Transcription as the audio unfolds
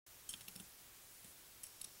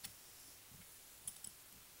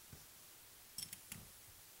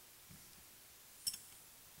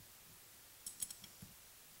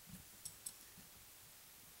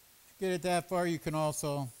get it that far, you can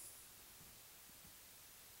also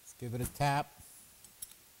just give it a tap.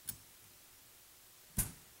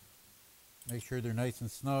 Make sure they're nice and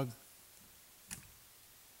snug.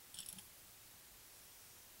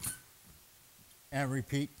 And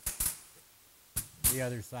repeat the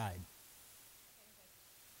other side.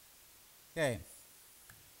 Okay,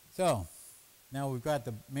 so now we've got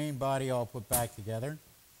the main body all put back together.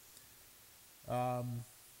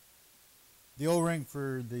 The O-ring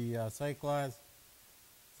for the cyclops,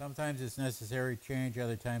 sometimes it's necessary to change,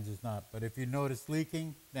 other times it's not. But if you notice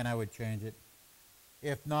leaking, then I would change it.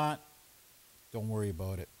 If not, don't worry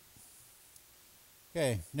about it.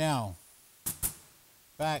 Okay, now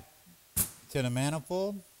back to the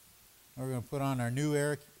manifold. We're going to put on our new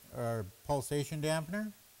our pulsation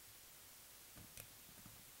dampener.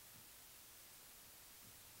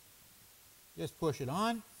 Just push it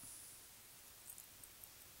on.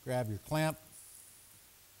 Grab your clamp.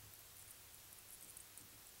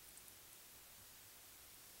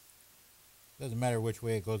 Doesn't matter which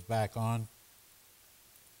way it goes back on,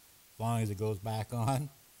 as long as it goes back on.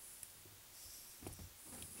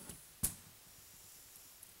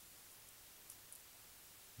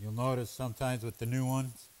 You'll notice sometimes with the new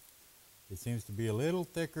ones, it seems to be a little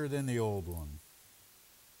thicker than the old one.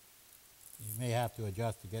 You may have to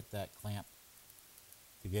adjust to get that clamp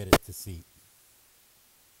to get it to seat.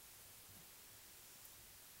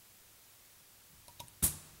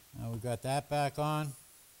 Now we've got that back on.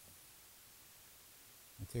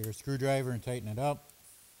 I'll take our screwdriver and tighten it up.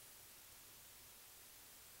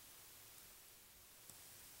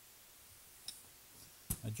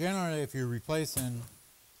 Now generally, if you're replacing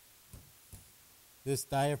this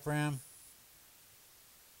diaphragm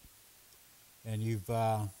and you've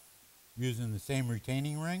using the same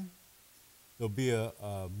retaining ring, there'll be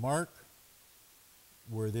a mark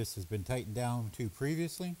where this has been tightened down to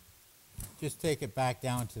previously. Just take it back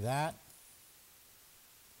down to that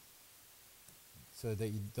so that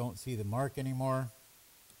you don't see the mark anymore,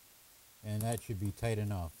 and that should be tight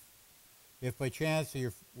enough. If by chance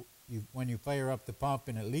when you fire up the pump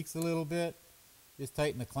and it leaks a little bit, just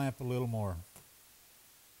tighten the clamp a little more.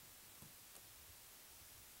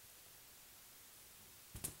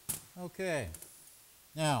 Okay,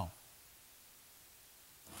 now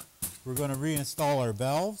we're going to reinstall our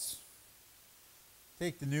valves.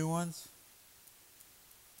 Take the new ones.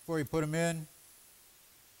 Before you put them in,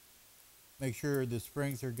 make sure the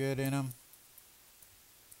springs are good in them.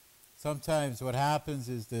 Sometimes what happens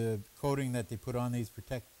is the coating that they put on these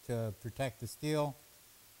to protect the steel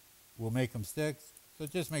will make them stick. So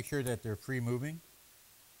just make sure that they're free moving.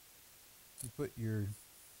 You put your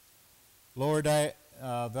lower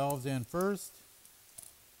valves in first.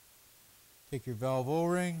 Take your valve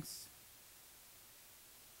O-rings.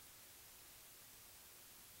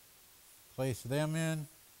 Place them in.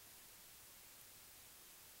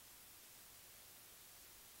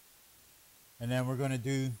 And then we're going to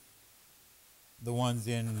do the ones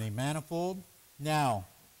in the manifold. Now,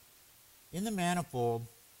 in the manifold,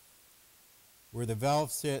 where the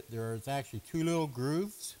valves sit, there's actually two little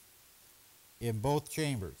grooves in both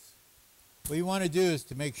chambers. What you want to do is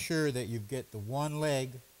to make sure that you get the one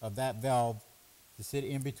leg of that valve to sit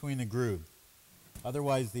in between the groove.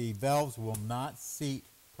 Otherwise, the valves will not seat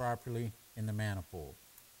properly in the manifold.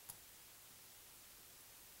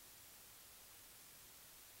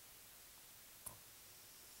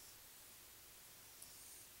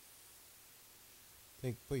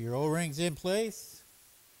 Put your O-rings in place.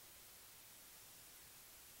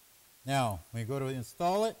 Now, when you go to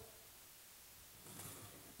install it,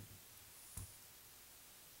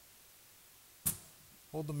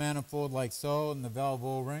 hold the manifold like so and the valve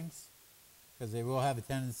O-rings, because they will have a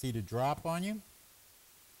tendency to drop on you.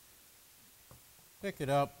 Pick it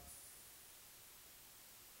up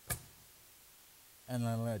and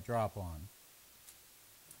then let it drop on.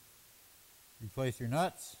 Replace your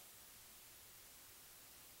nuts.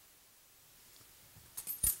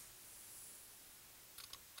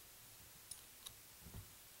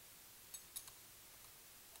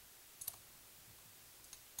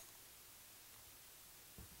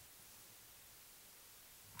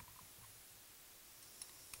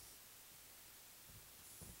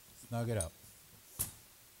 Snug it up.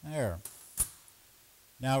 There.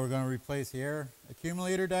 Now we're going to replace the air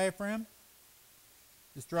accumulator diaphragm.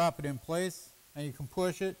 Just drop it in place and you can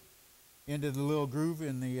push it into the little groove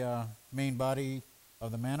in the main body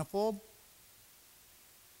of the manifold.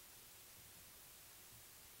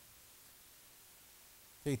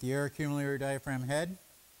 Take the air accumulator diaphragm head,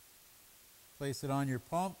 place it on your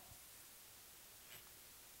pump,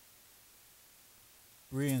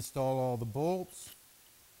 reinstall all the bolts.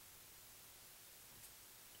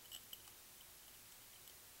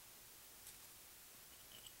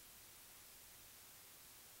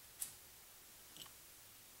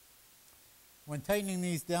 when tightening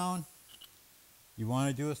these down, you want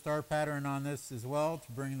to do a star pattern on this as well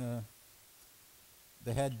to bring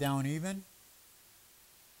the head down even.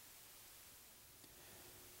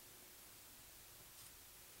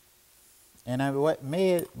 And I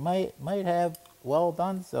might have well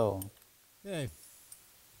done so. Okay,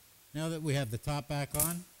 now that we have the top back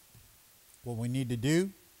on, what we need to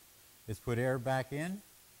do is put air back in,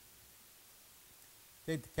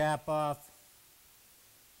 take the cap off,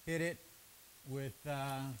 hit it with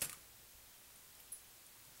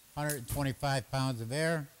 125 pounds of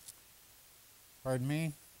air, pardon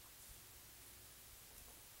me.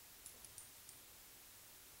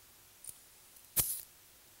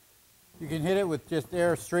 You can hit it with just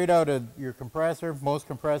air straight out of your compressor. Most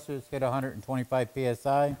compressors hit 125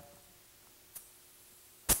 psi.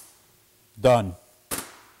 Done.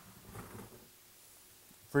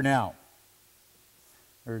 For now.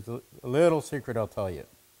 There's a little secret I'll tell you.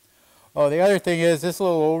 Oh, the other thing is this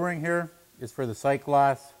little O-ring here is for the sight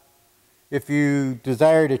glass. If you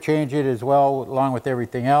desire to change it as well along with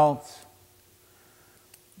everything else,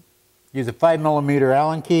 use a 5mm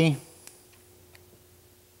Allen key.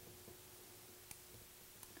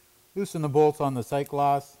 Loosen the bolts on the sight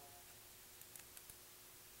glass.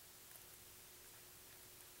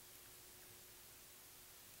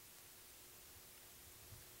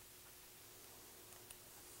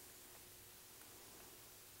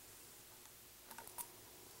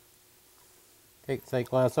 Take the sight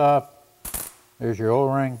glass off. There's your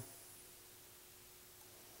O-ring.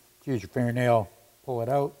 Use your fingernail, pull it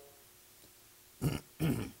out.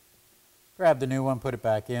 Grab the new one, put it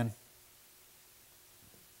back in.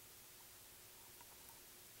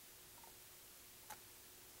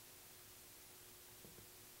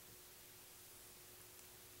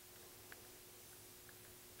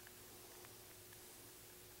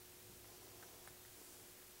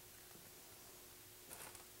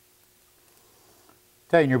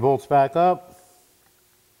 Tighten your bolts back up.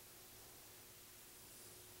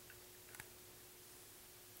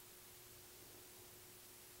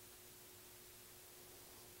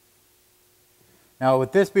 Now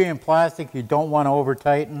with this being plastic, you don't want to over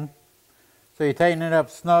tighten. So you tighten it up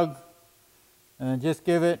snug and then just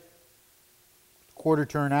give it a quarter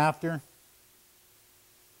turn after.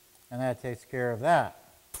 And that takes care of that.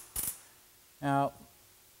 Now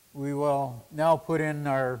we will now put in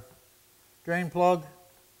our drain plug.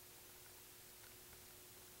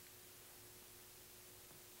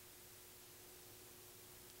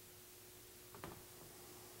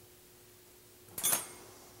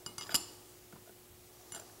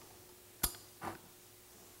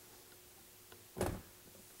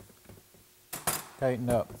 Tighten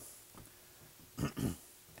up.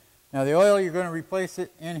 Now the oil you're going to replace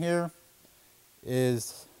it in here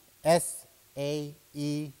is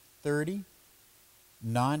SAE 30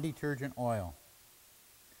 non-detergent oil.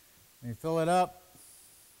 When you fill it up,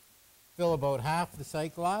 fill about half the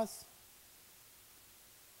sight glass,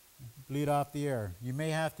 bleed off the air. You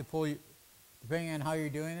may have to pull, depending on how you're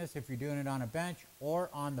doing this, if you're doing it on a bench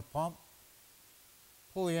or on the pump,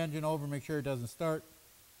 pull the engine over, make sure it doesn't start,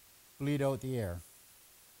 bleed out the air.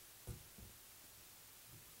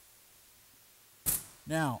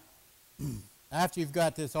 Now, after you've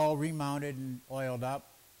got this all remounted and oiled up,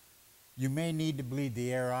 you may need to bleed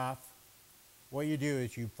the air off. What you do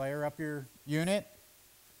is you fire up your unit,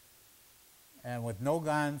 and with no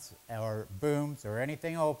guns or booms or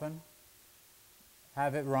anything open,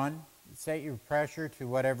 have it run. Set your pressure to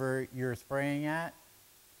whatever you're spraying at,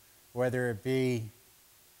 whether it be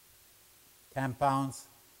 10 pounds,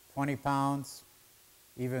 20 pounds,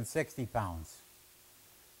 even 60 pounds.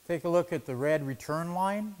 Take a look at the red return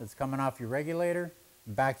line that's coming off your regulator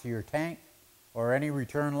back to your tank, or any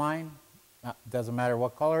return line, doesn't matter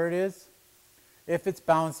what color it is. If it's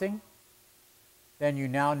bouncing, then you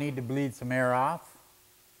now need to bleed some air off.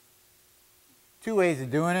 Two ways of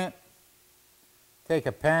doing it. Take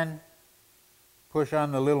a pen, push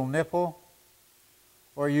on the little nipple,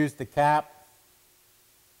 or use the cap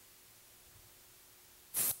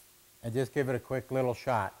and just give it a quick little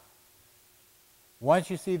shot. Once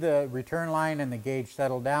you see the return line and the gauge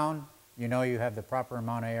settle down, you know you have the proper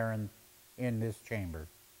amount of air in this chamber.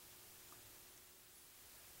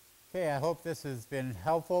 Okay, I hope this has been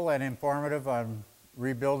helpful and informative on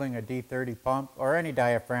rebuilding a D30 pump or any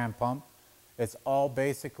diaphragm pump. It's all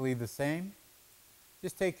basically the same.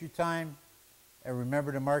 Just take your time and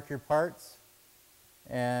remember to mark your parts.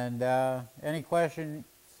 And any questions,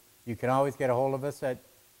 you can always get a hold of us at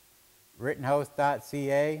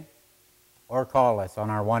rittenhouse.ca or call us on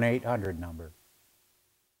our 1-800 number.